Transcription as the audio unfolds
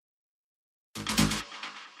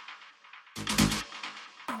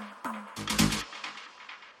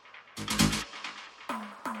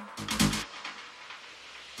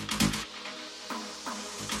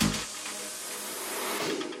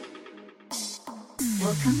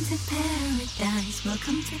Welcome to paradise,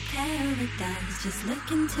 welcome to paradise. Just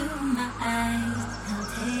look into my eyes. I'll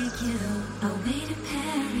take you away to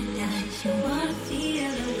paradise. You wanna feel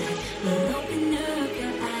alive? Well, open up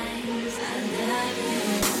your eyes. I love you.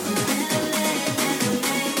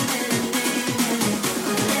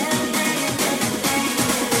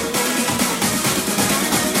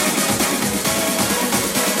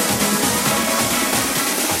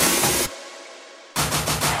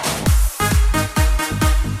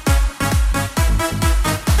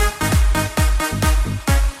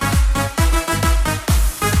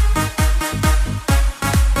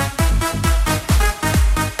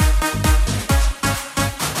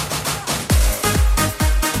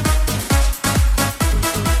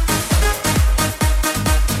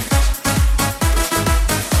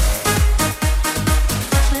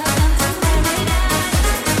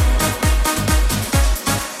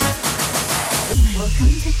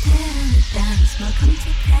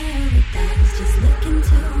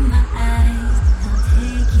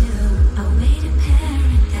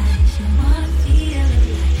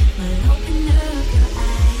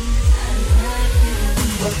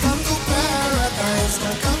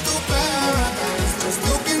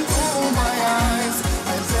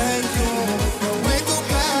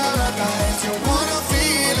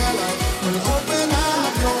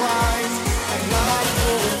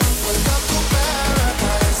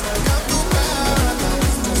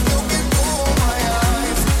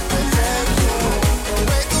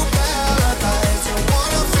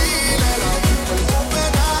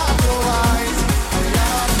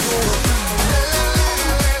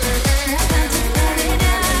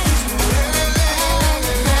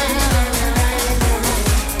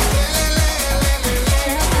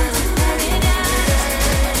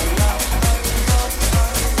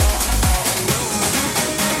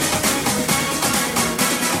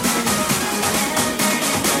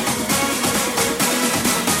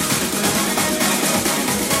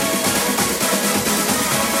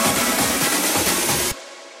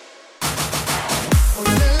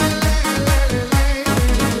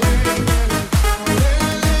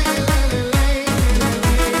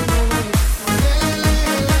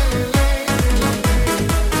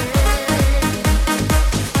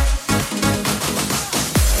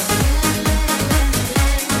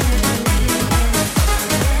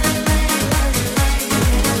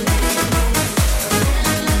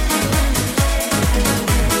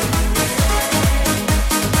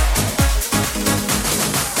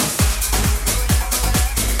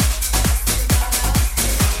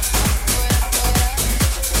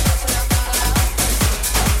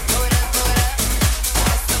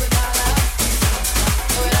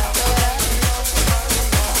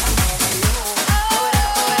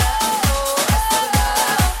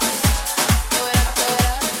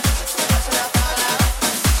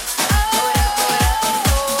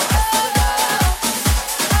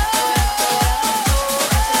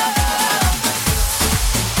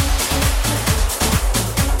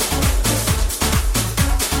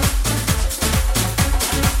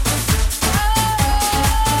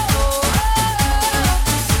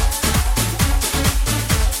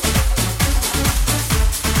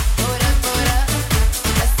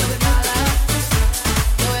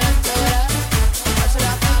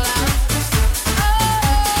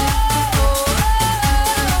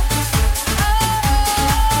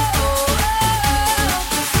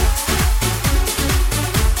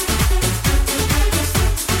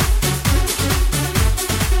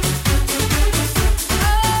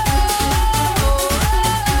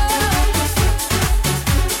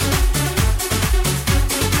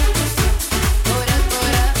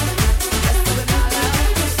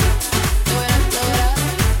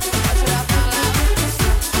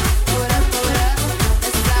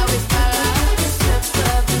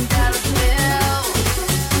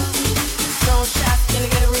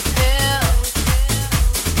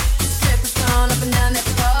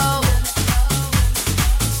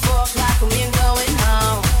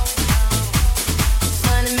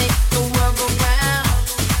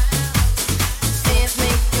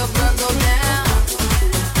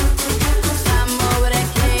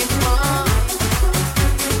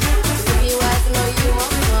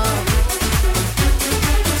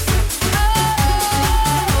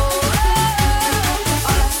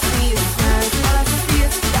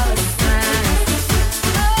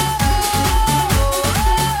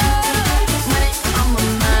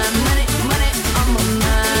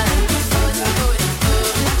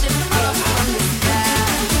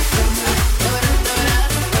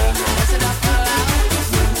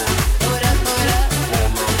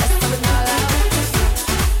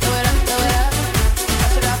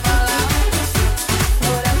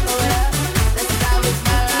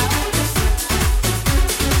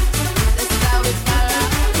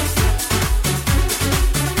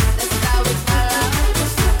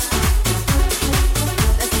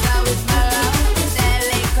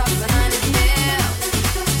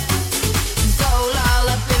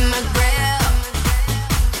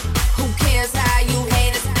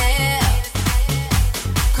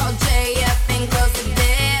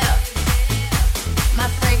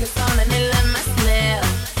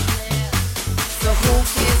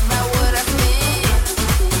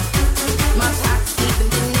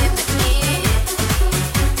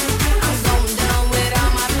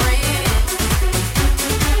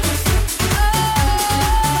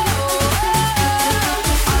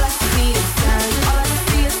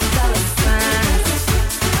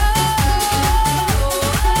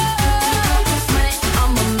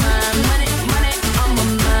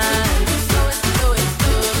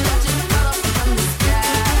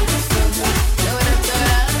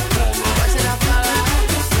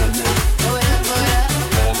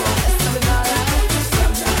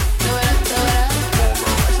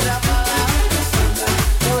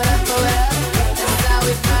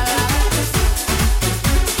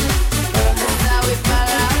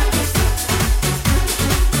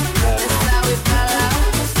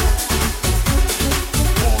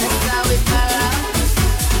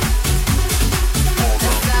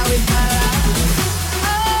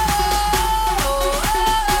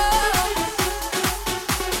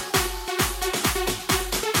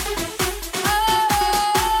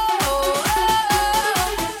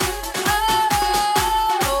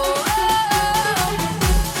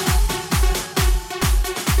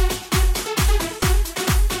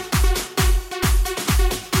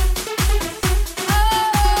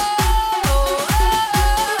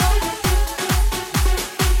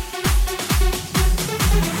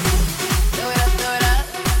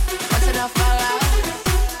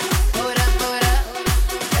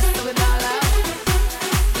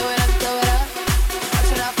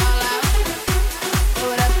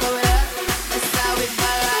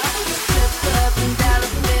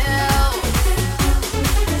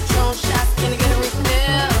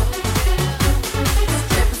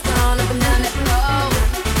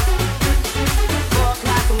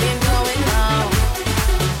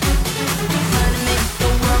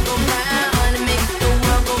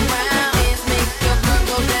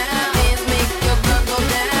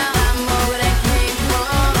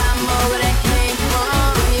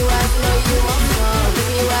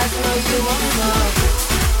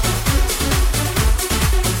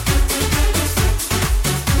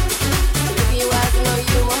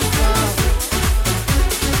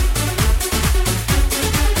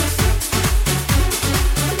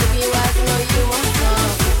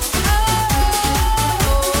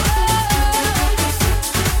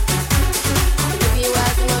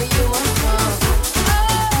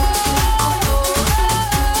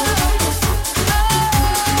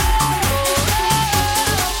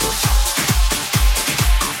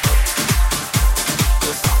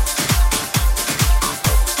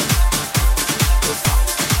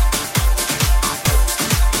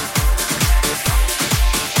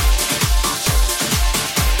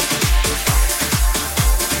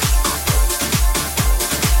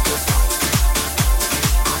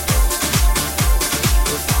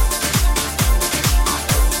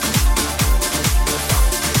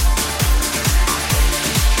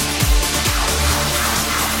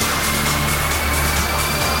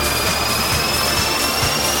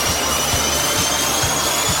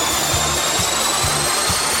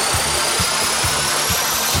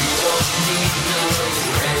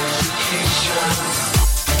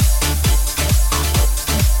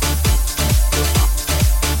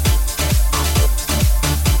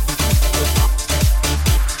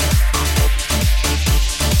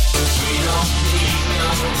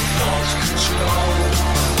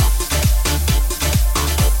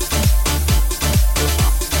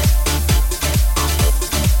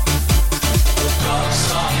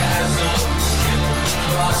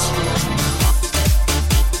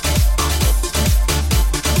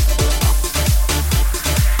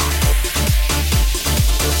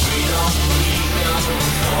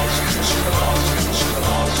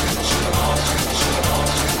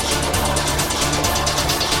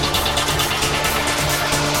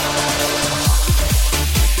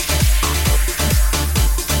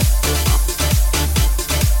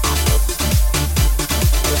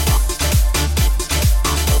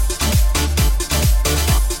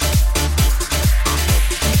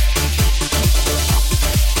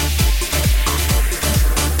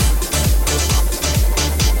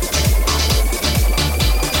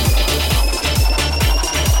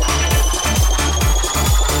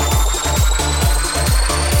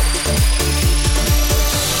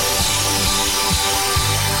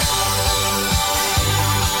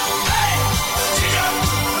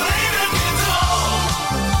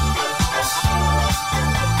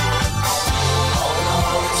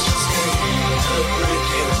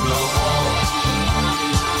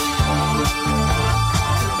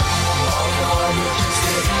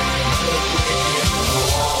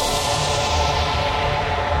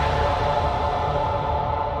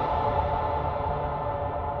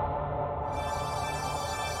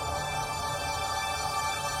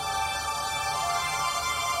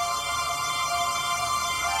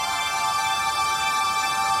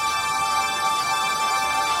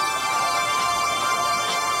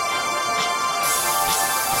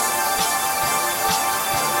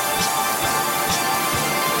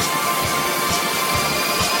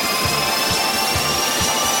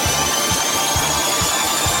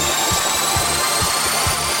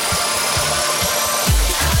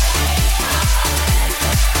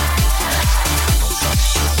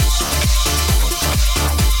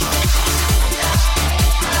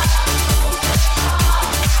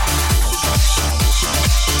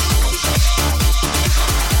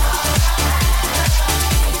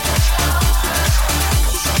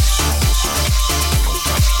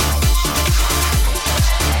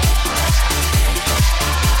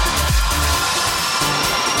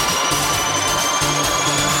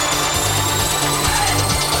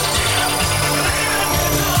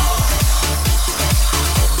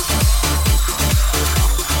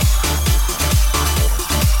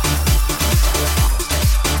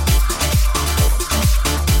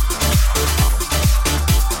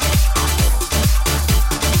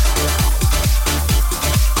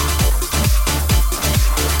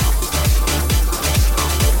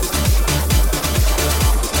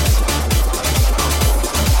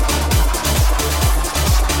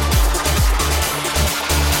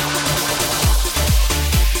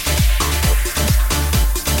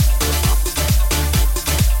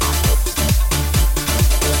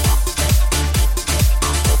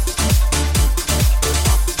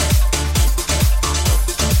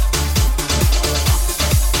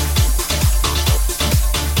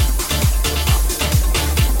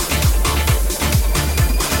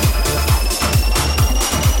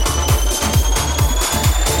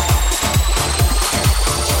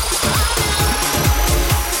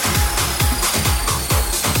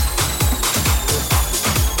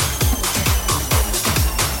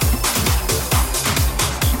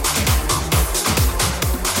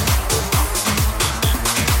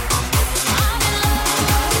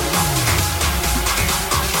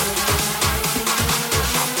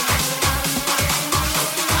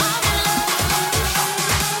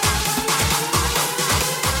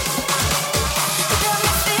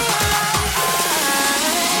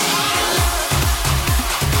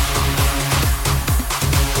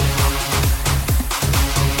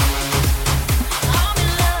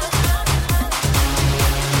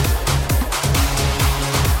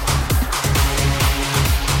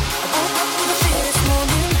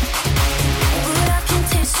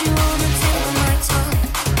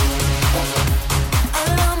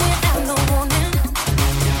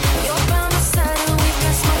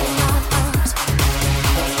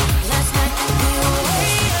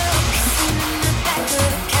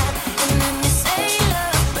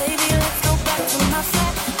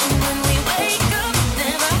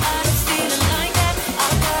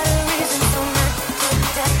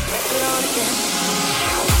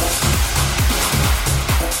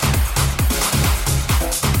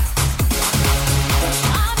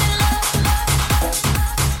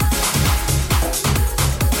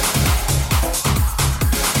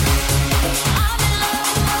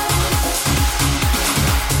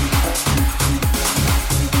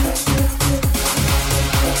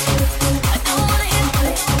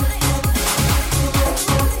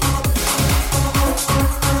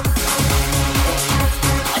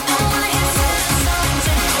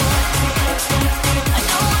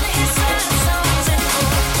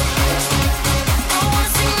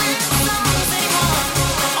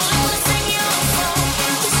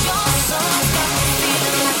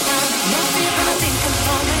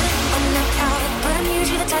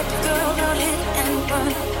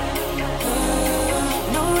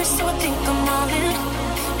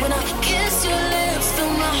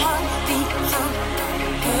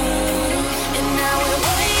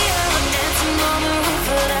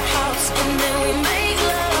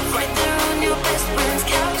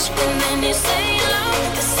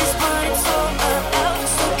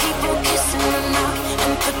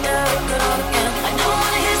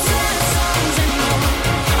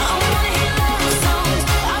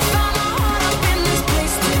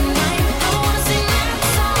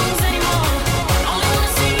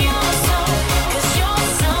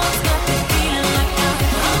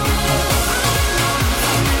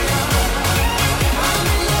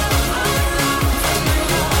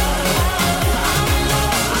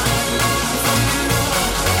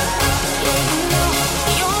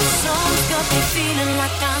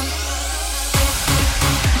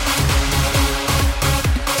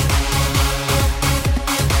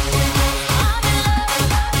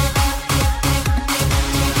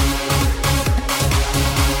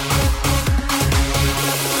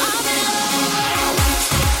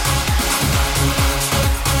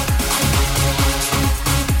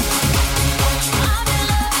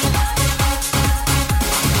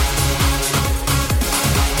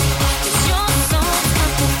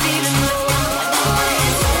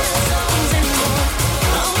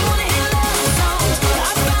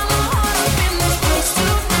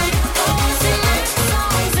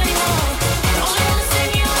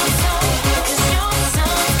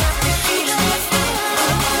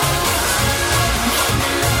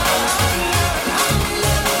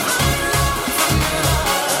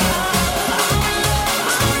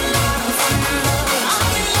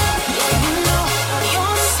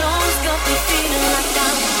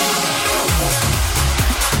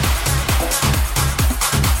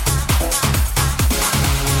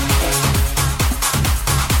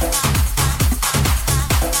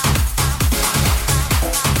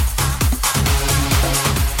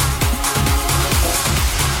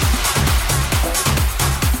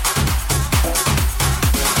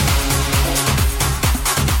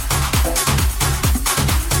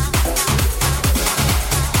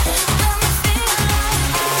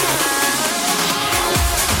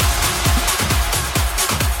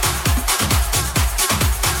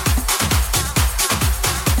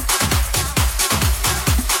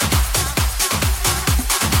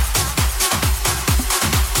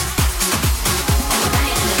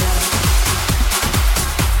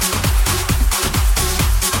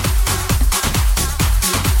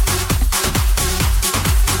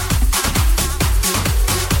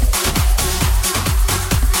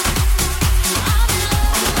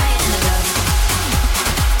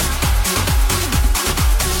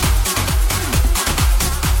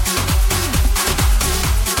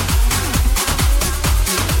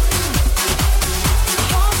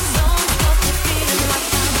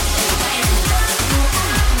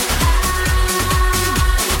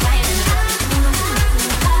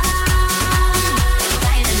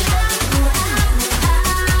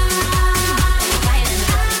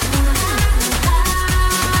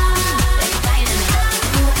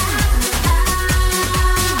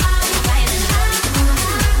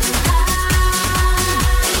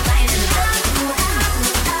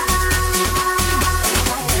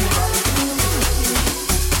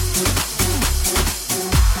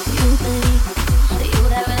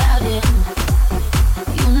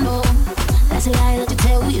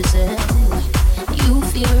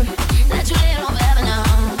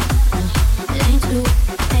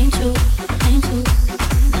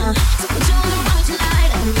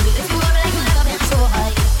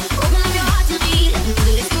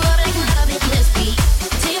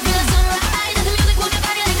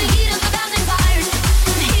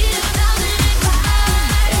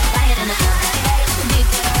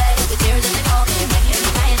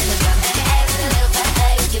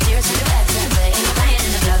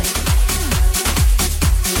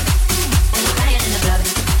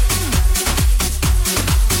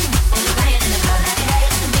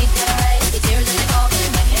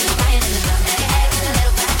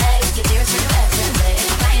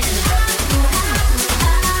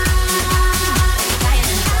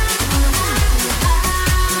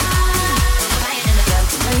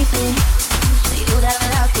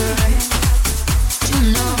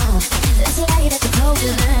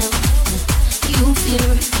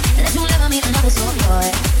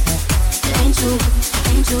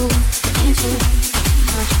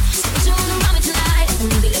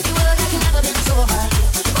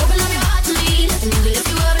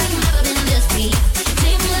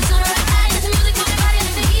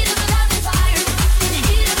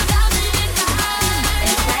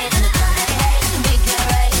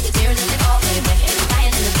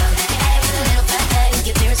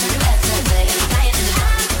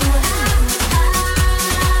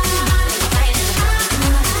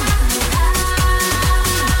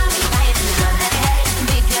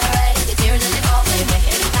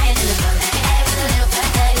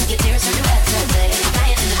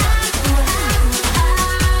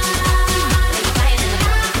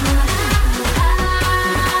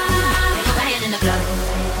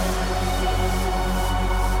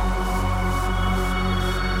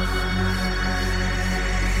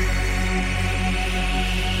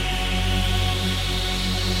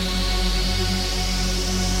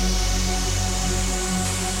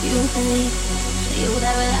 You think you were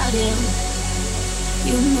there without him.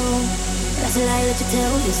 You know that's a lie that you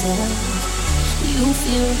tell yourself. You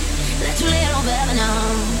feel that you little better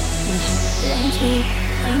now. It ain't true,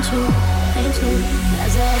 ain't true, ain't true.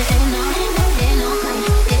 That's all. Ain't no crying, ain't no crying,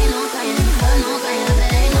 ain't no crying. I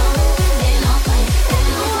said ain't no crying, ain't no crying,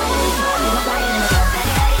 ain't no crying in the dark.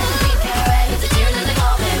 Be careful, with the tears in the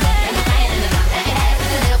coffin. Ain't no crying in the dark.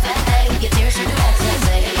 With a little fat thing, your tears should be wet.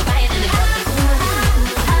 Ain't no crying in the dark.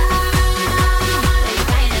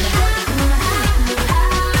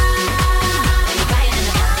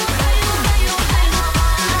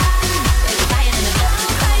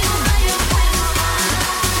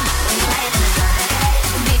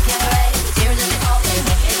 Right.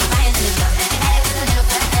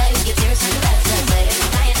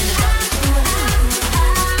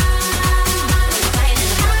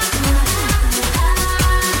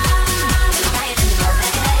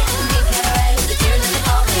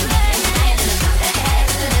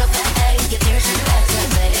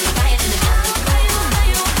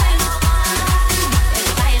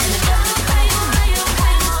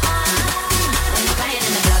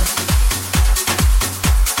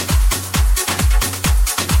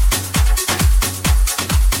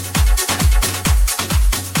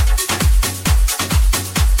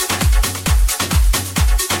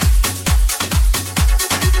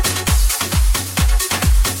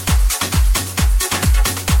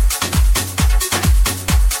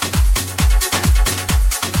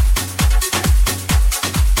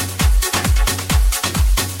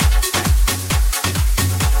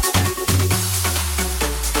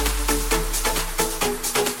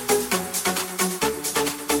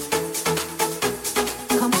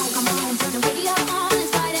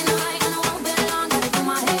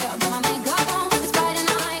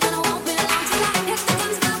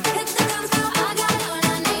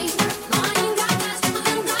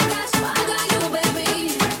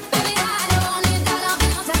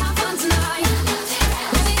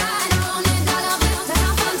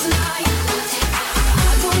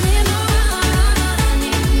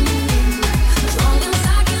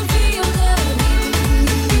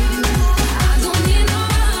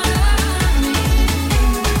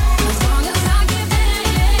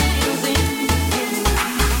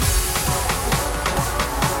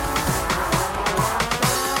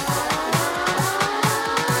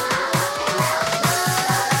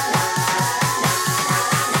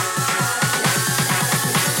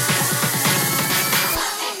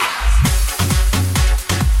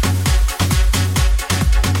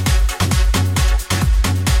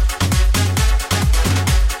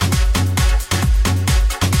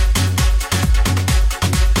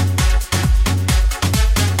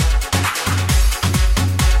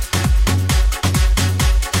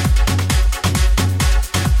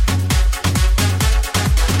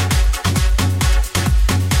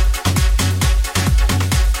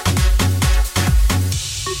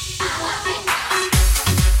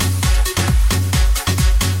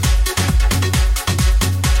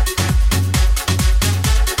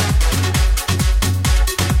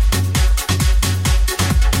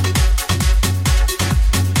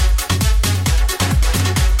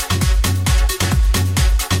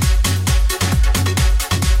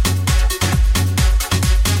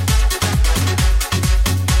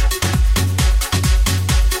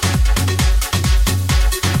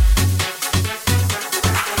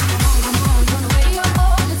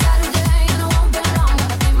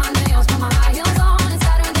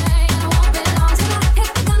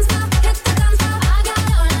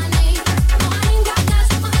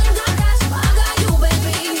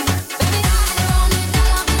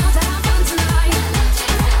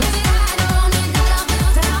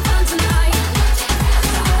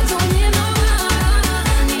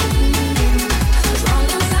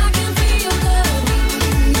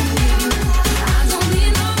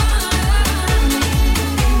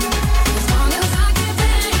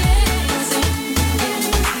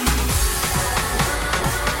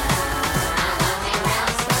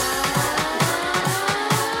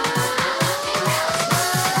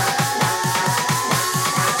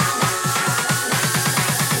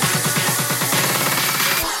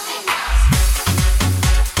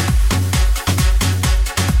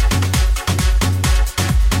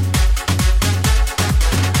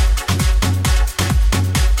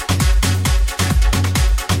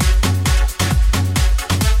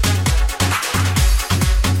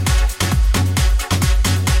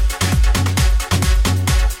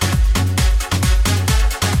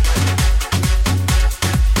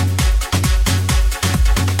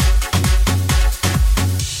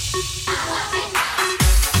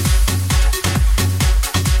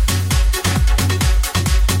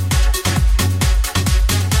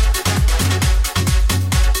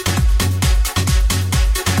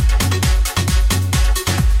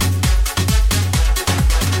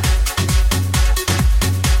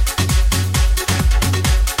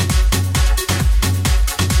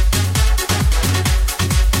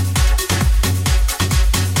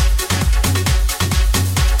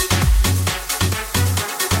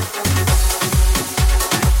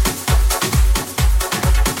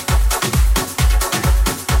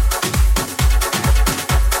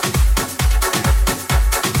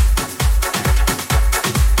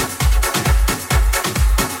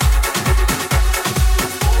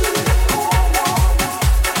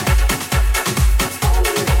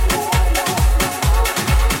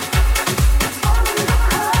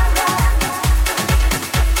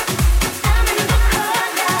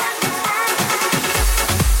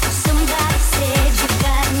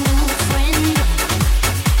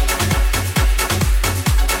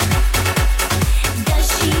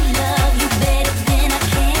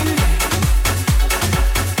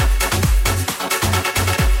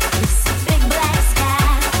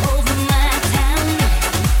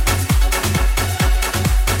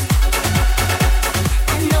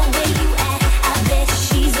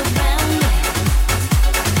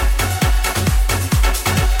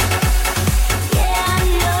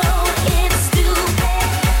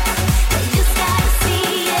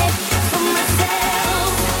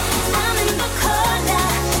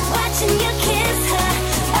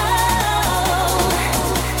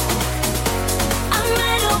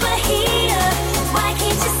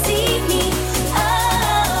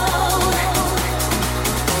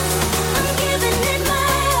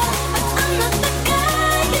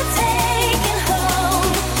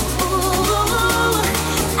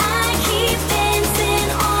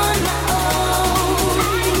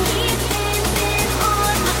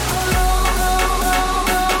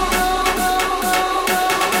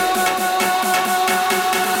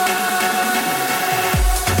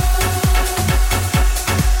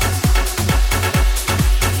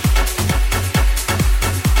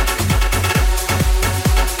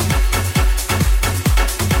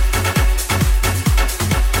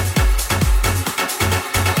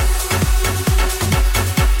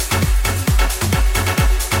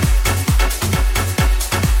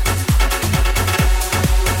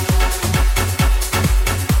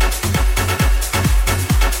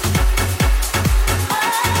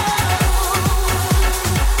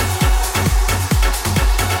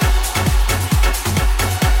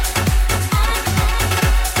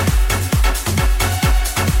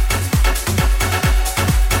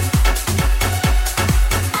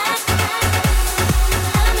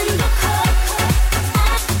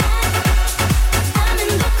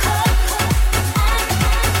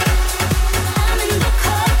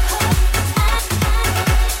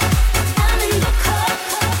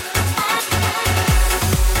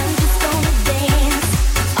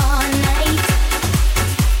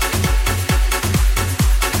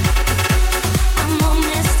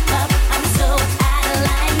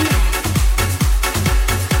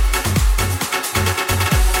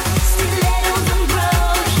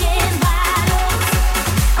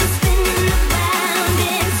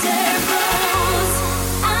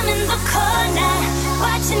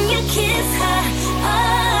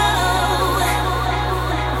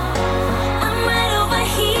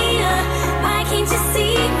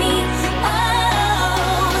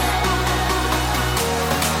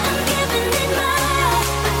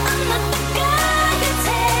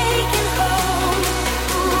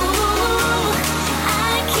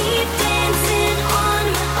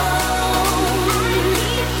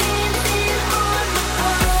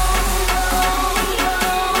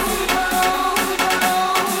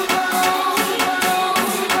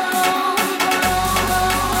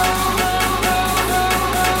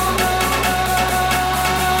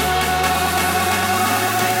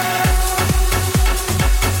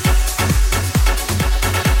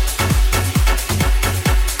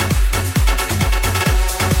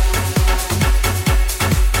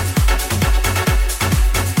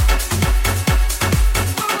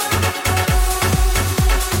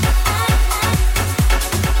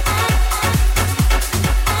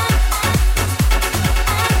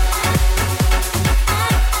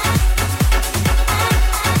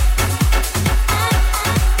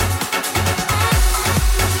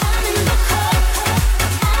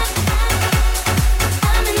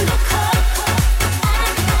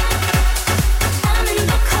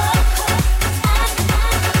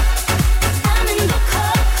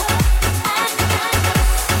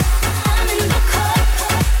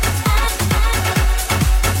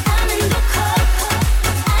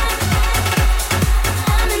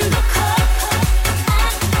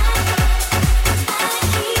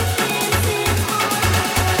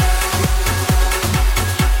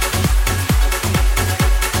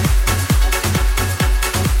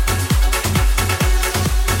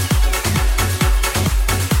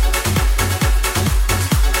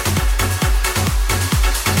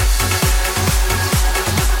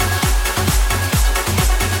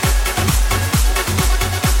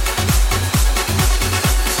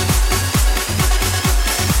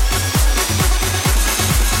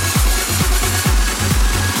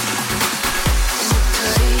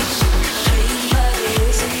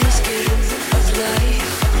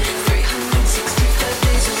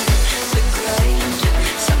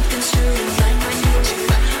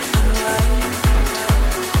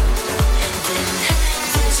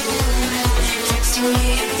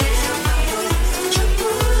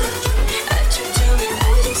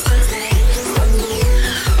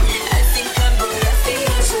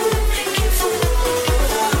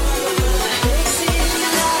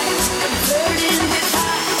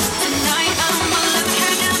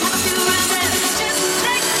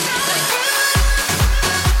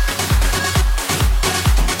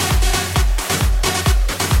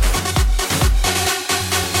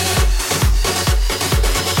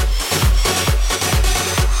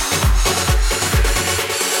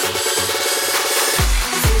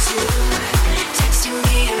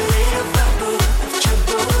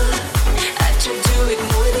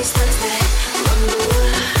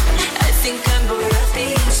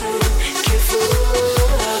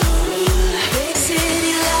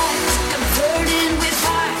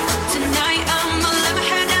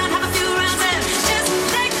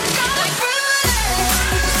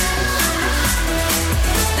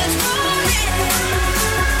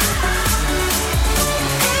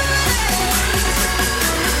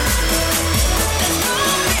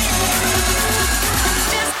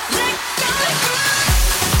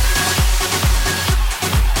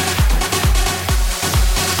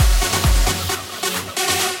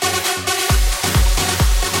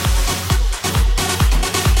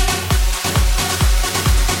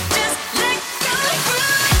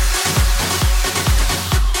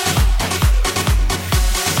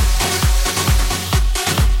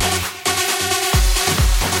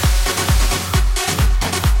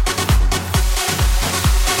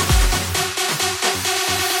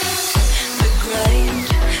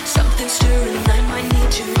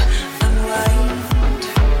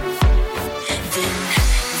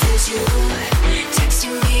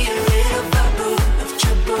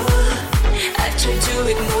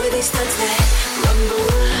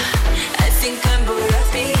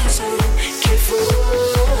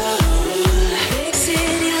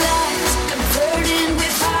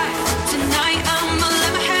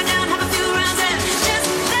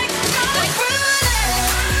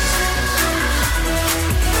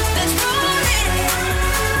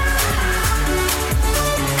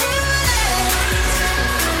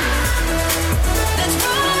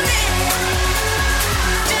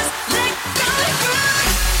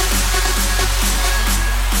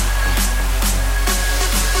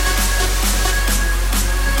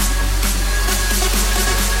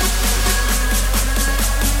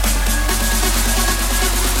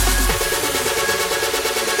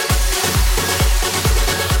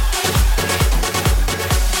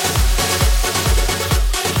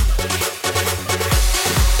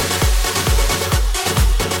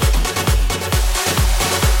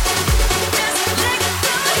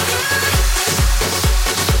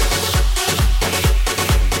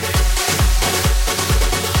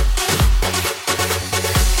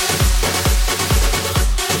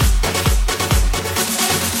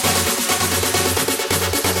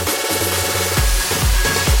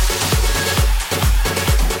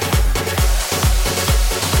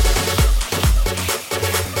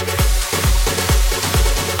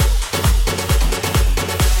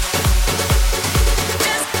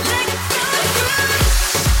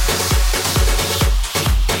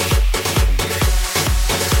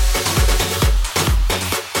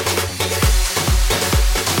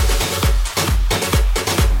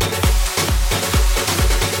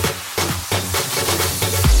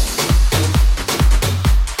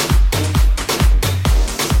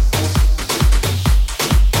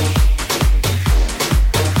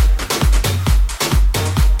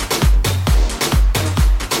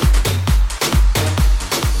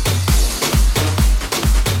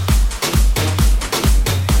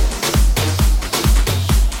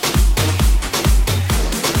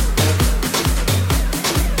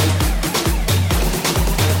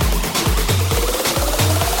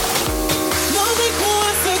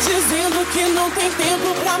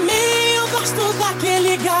 tempo pra mim. Eu gosto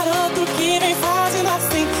daquele garoto que vem fazendo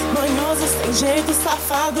assim, manhoso, sem jeito,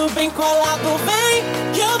 safado, bem colado, vem,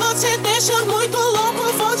 que eu vou te deixar muito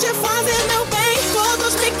louco, vou te fazer meu bem.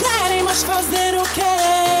 Todos me querem, mas fazer o quê?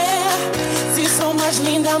 Se sou mais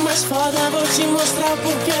linda, mais foda, vou te mostrar o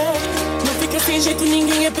porquê. Não fica sem jeito,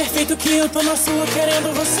 ninguém é perfeito, que eu tô na sua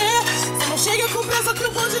querendo você. Se não chega com pressa, que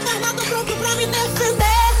o bonde tá nada pronto pra me defender.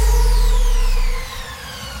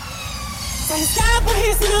 Se arriscar a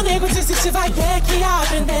burrice, meu nego, desiste, vai ter que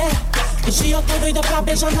aprender. Hoje eu tô doida pra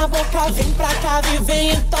beijar na boca, vem pra cá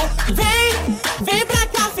viver, então vem pra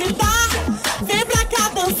cá fritar, vem pra cá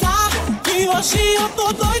dançar, que hoje eu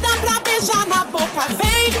tô doida pra beijar na boca,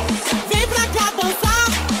 vem pra cá dançar,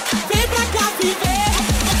 vem pra cá viver,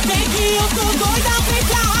 vem que eu tô doida, vem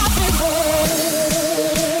pra viver.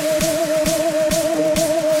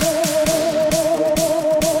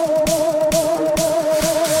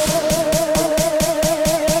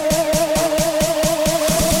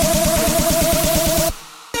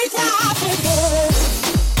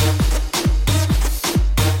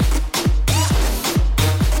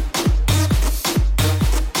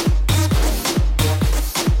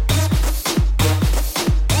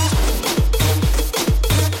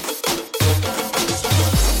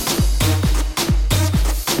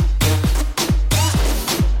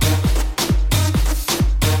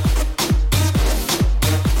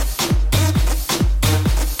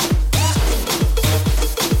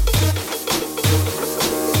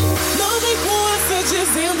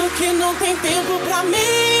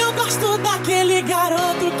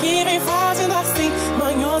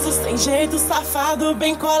 Safado,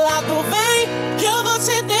 bem colado, vem, que eu vou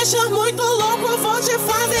te deixar muito louco, vou te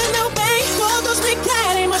fazer meu bem. Todos me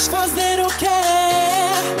querem, mas fazer o quê?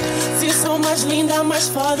 Se sou mais linda, mais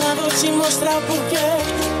foda, vou te mostrar o porquê.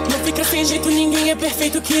 Não fica sem jeito, ninguém é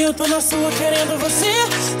perfeito, que eu tô na sua querendo você.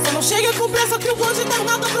 Só não chega com pressa, que o bonde tá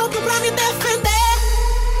nada pronto pra me defender.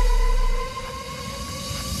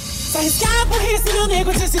 Se arriscar a burrice, meu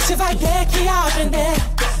nego, desiste, vai ter que aprender.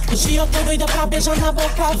 Hoje eu tô doida pra beijar na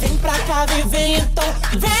boca, vem pra cá viver, então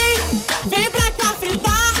vem pra cá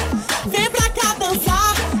fritar, vem pra cá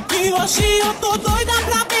dançar, que hoje eu tô doida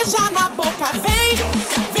pra beijar na boca,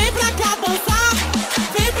 vem pra cá dançar,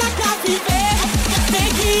 vem pra cá viver,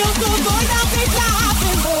 vem que eu tô doida, vem pra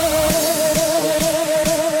viver.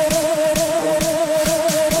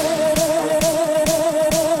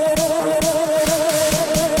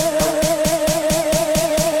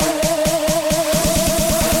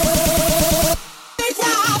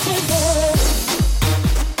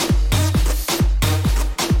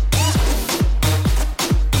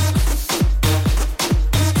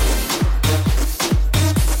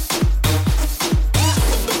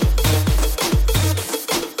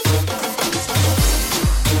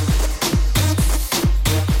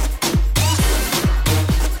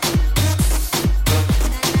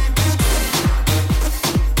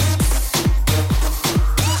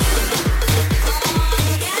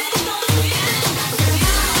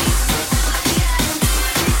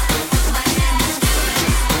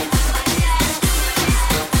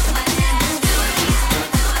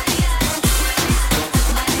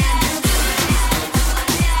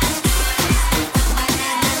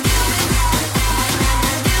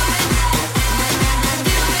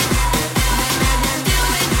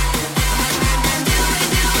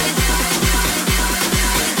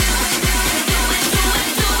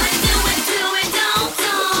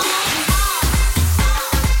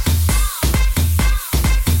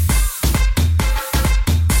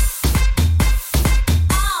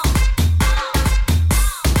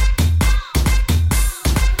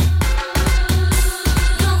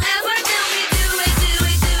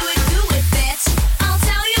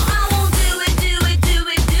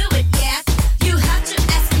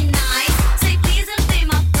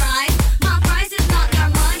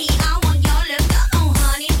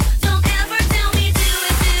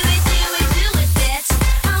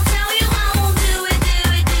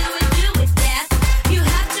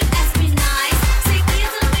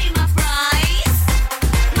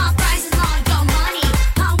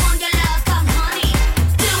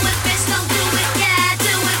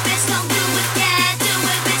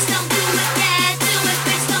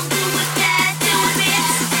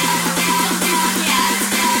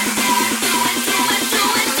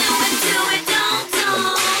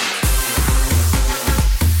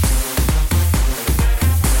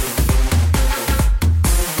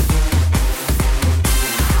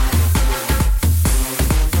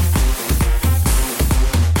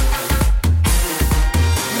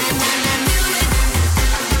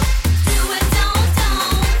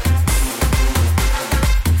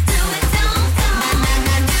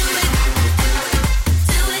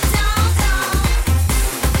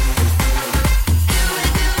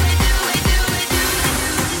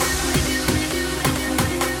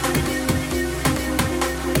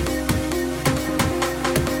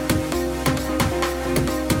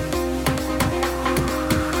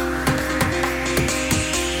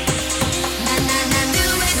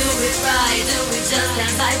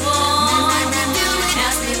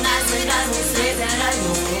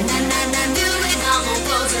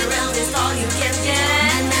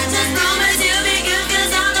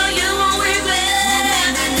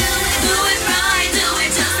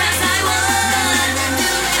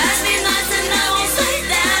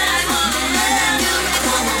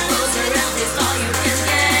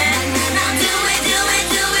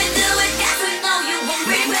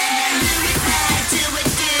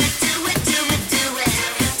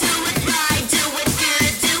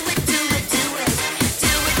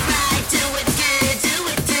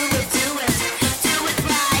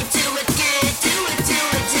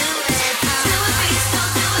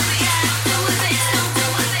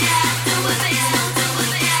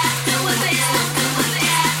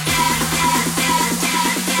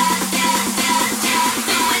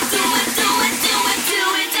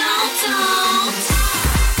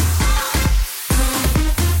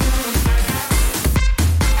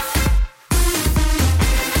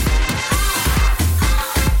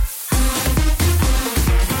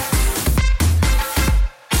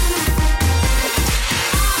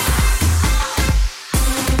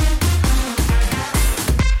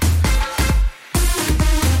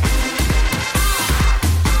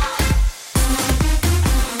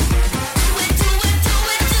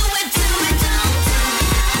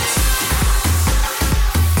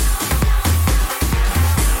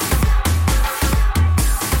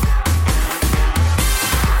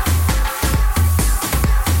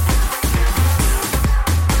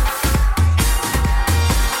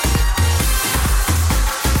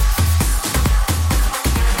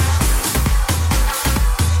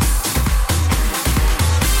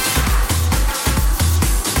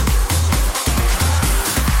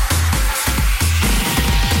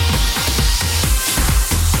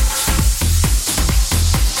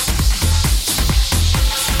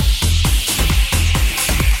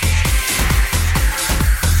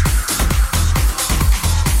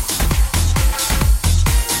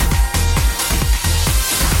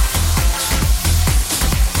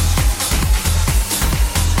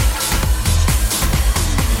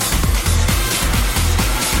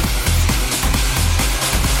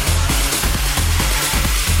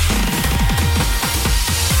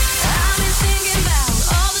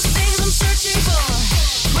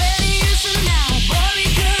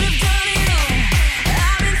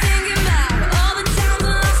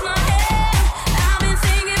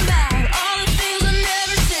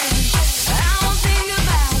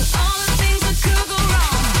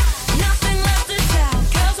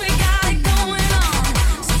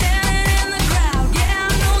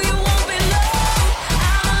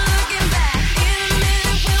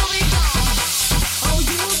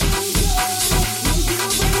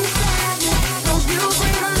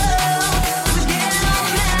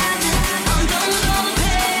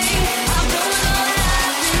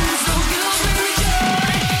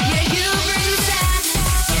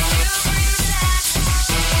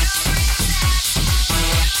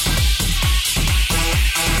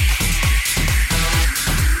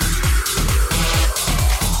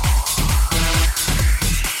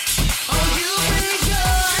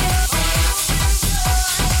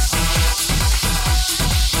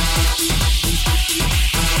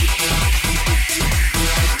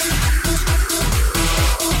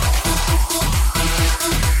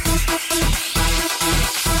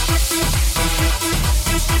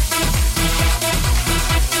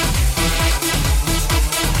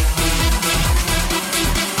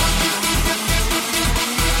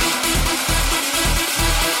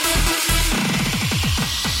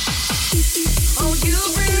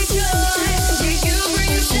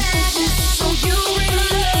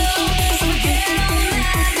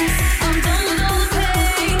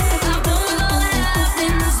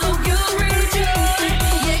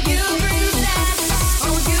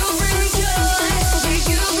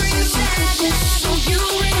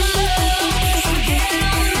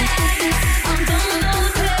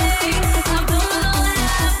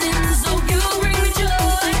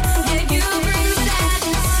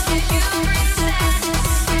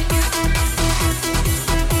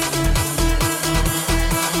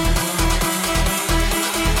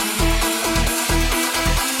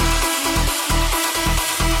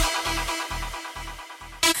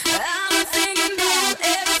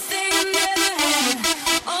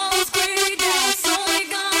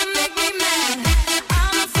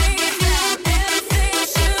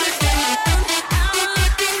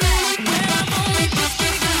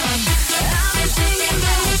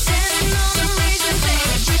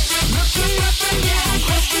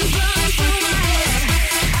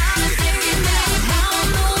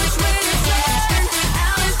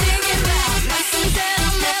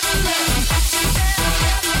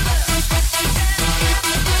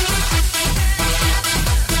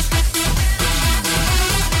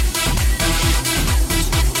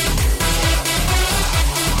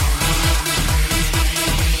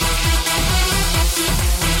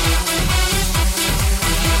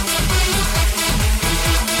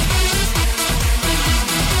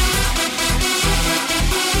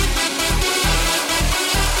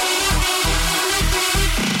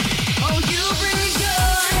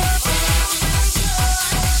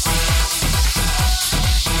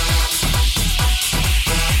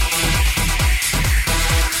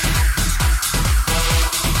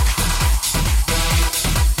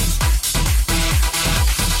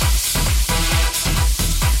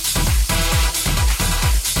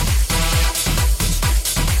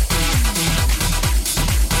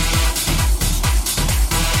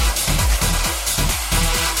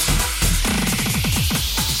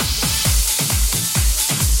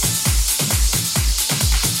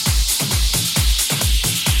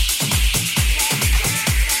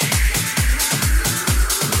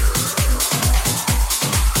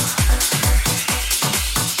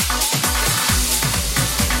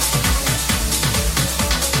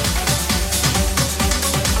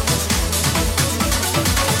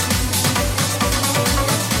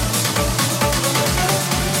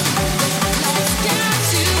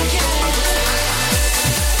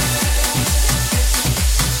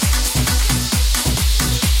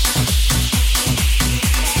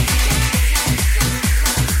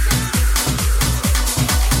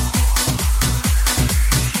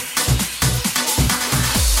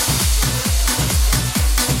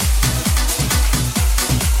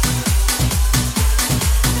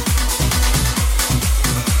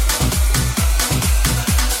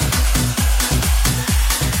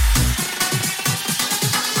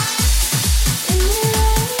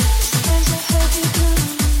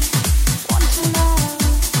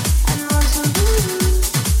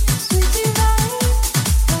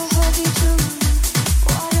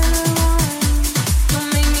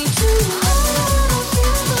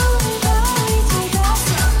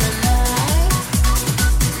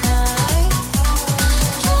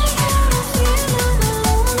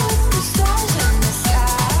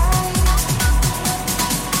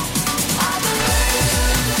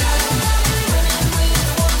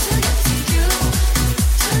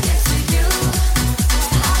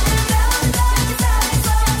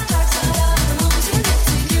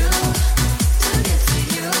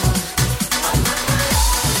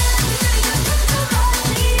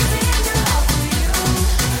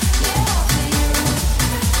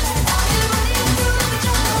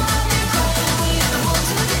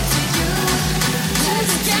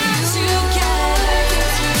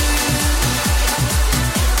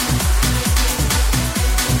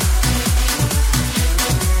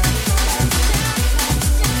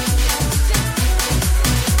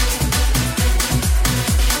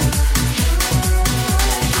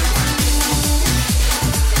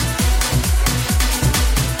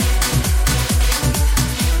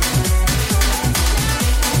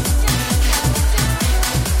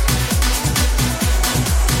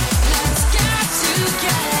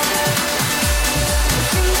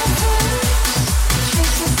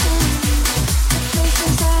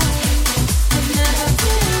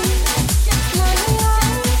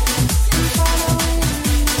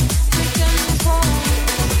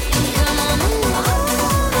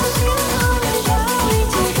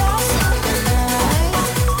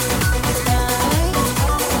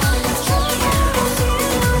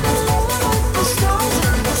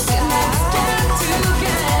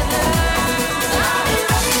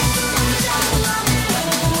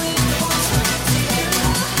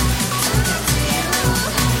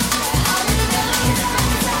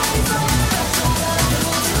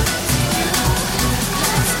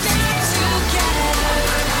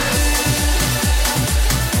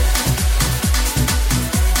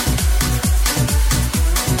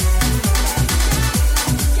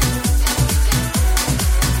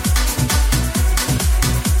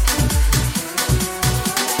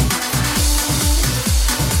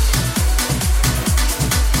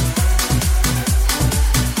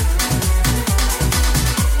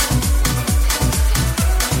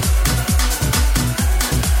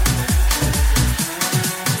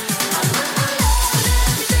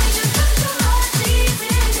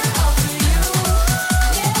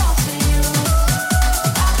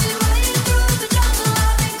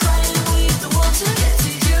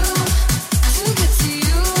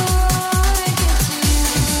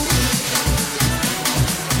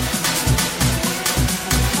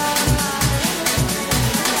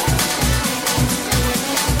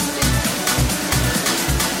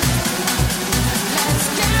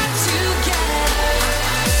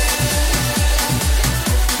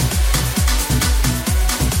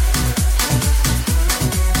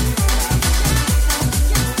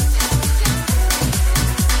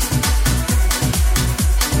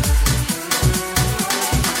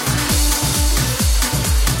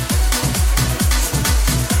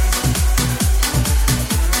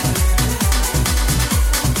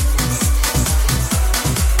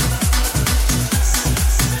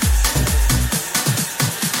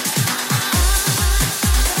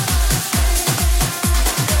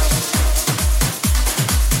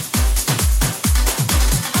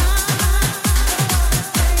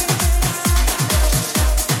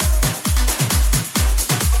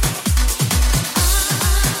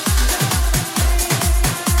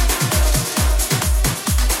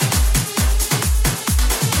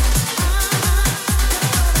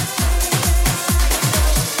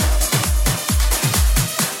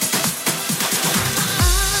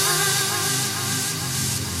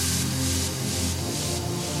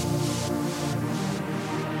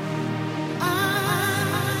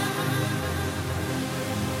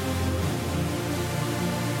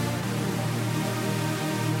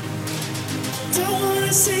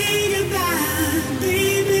 wanna say goodbye.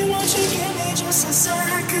 Baby, won't you give me just a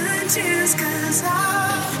second chance? 'Cause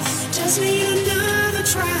I just need another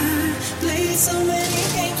try. Played so many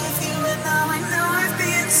games with you and now I know I've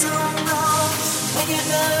been so wrong. When you're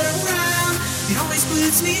not around, it always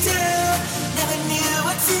puts me down. Never knew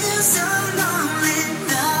I'd feel so lonely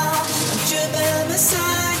now. I need you by my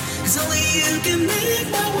side, 'cause only you can make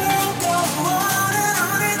my world go on and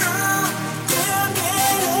on and on. Can't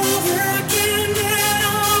get over, can't get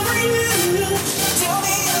over you. Tell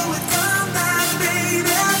me you would come back,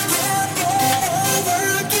 baby. Can't get over,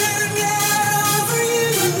 can't get over you.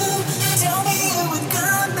 Tell me you would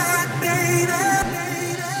come back, baby.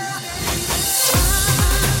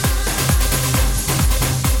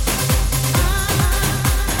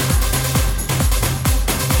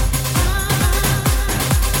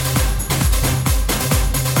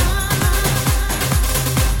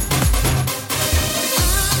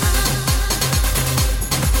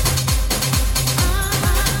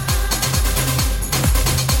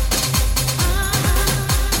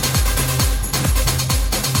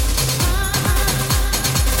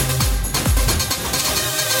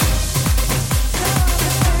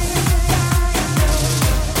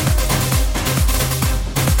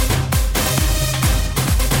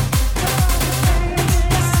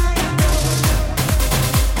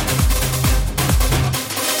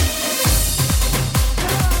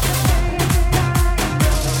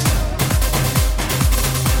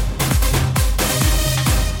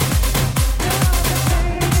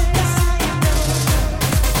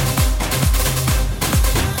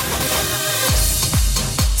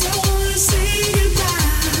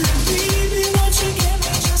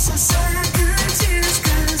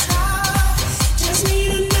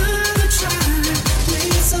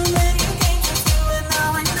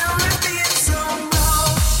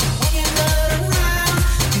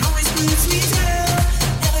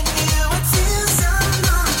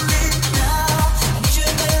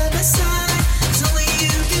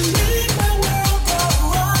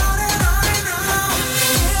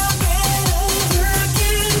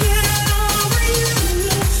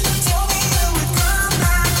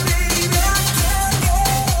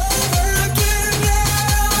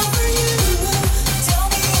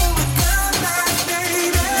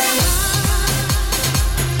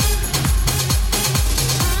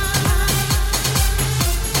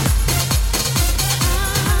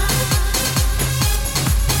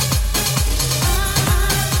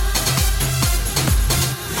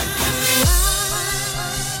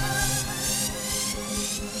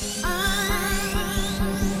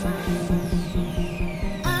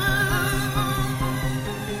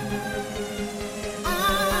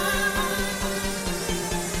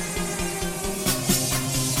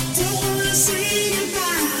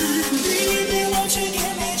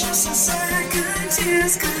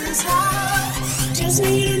 Just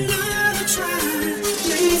need another try.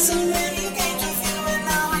 Played so many games with you and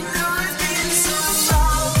now I know I've been so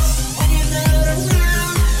wrong. When you're not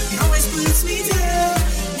around, it always puts me down.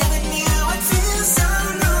 Never knew I'd feel so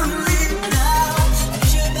lonely now. I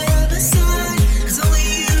need you by my side, 'cause only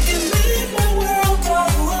you can make my world go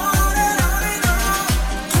on and on and on.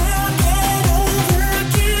 Can't get over,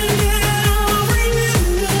 can't get over you.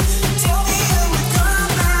 Tell me you would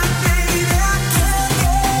come back, baby. Can't get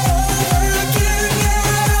over, can't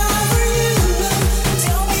get over you.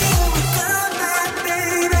 Tell me you would come back.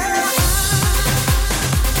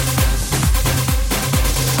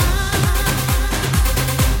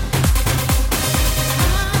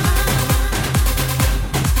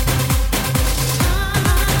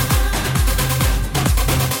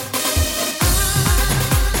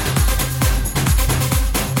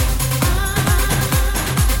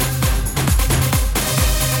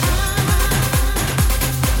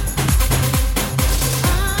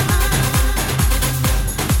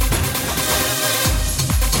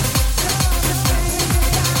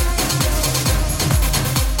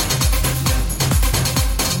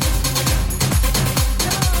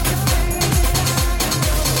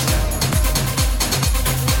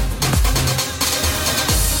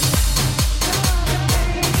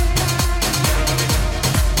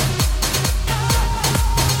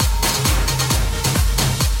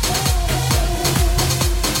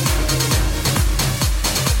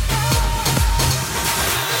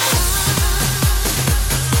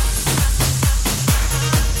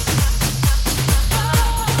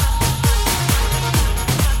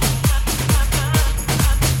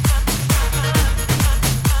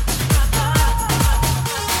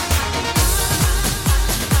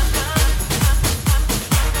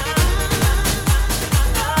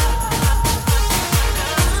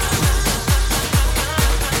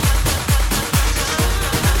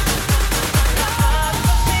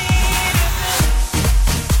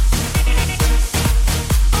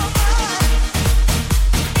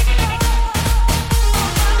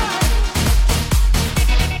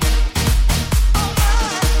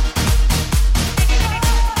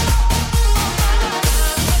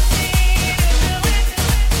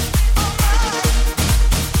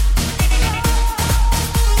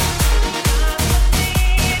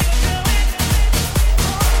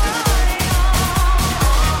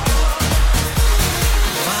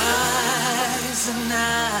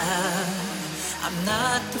 I'm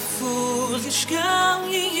not the foolish girl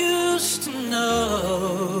you used to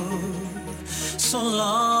know so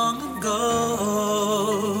long ago.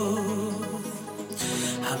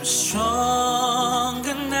 I'm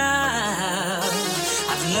stronger now.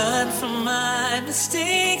 I've learned from my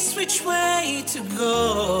mistakes which way to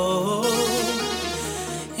go,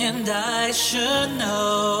 and I should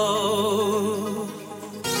know.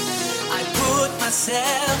 I put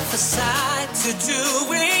myself aside to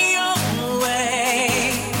do it your way,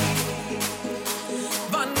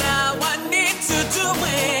 but now I need to do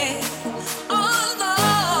it alone.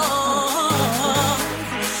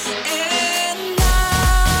 And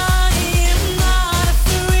I am not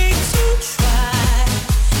afraid to try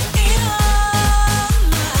it on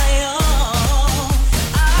my own.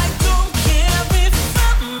 I don't care if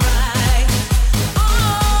I'm right.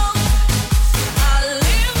 Oh, I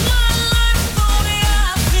live my life the way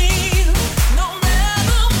I feel. No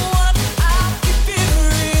matter what, I'll keep it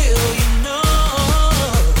real, you know.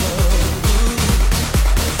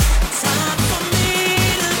 Time for me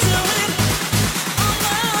to do it on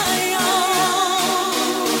my own.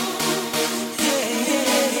 Yeah.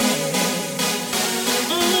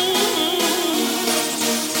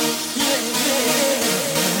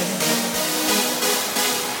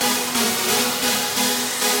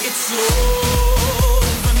 It's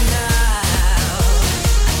over now.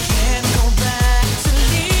 I can't go back to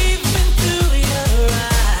living through your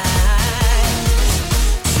eyes.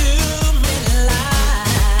 Too many lies.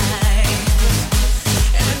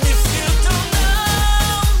 And if you don't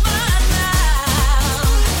know by now,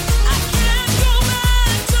 I can't go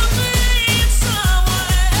back to being someone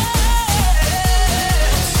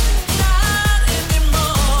else. Not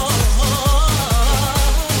anymore.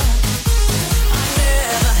 I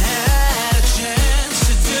never had a chance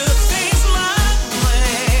to do things my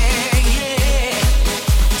way, yeah.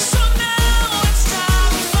 So now it's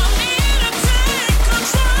time for me to take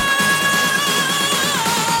control.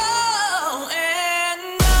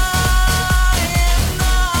 And I am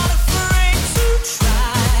not afraid to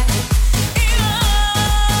try it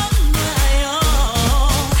on my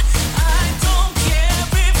own. I don't care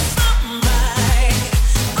if I'm right.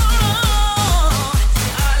 Oh,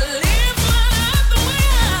 I live my life the way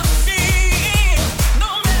I feel.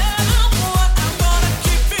 No matter what, I'm gonna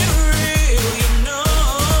keep it real, you know.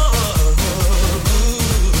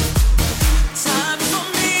 Time for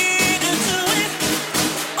me to do it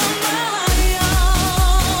on my own.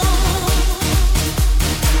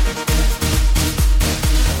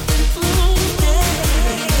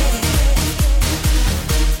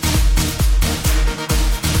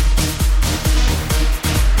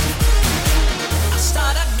 I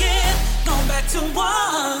start again, going back to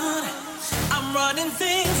one. I'm running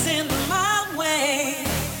things in my way.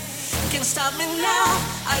 Can't stop me now,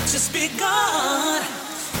 I just begun.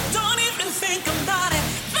 Don't even think about it.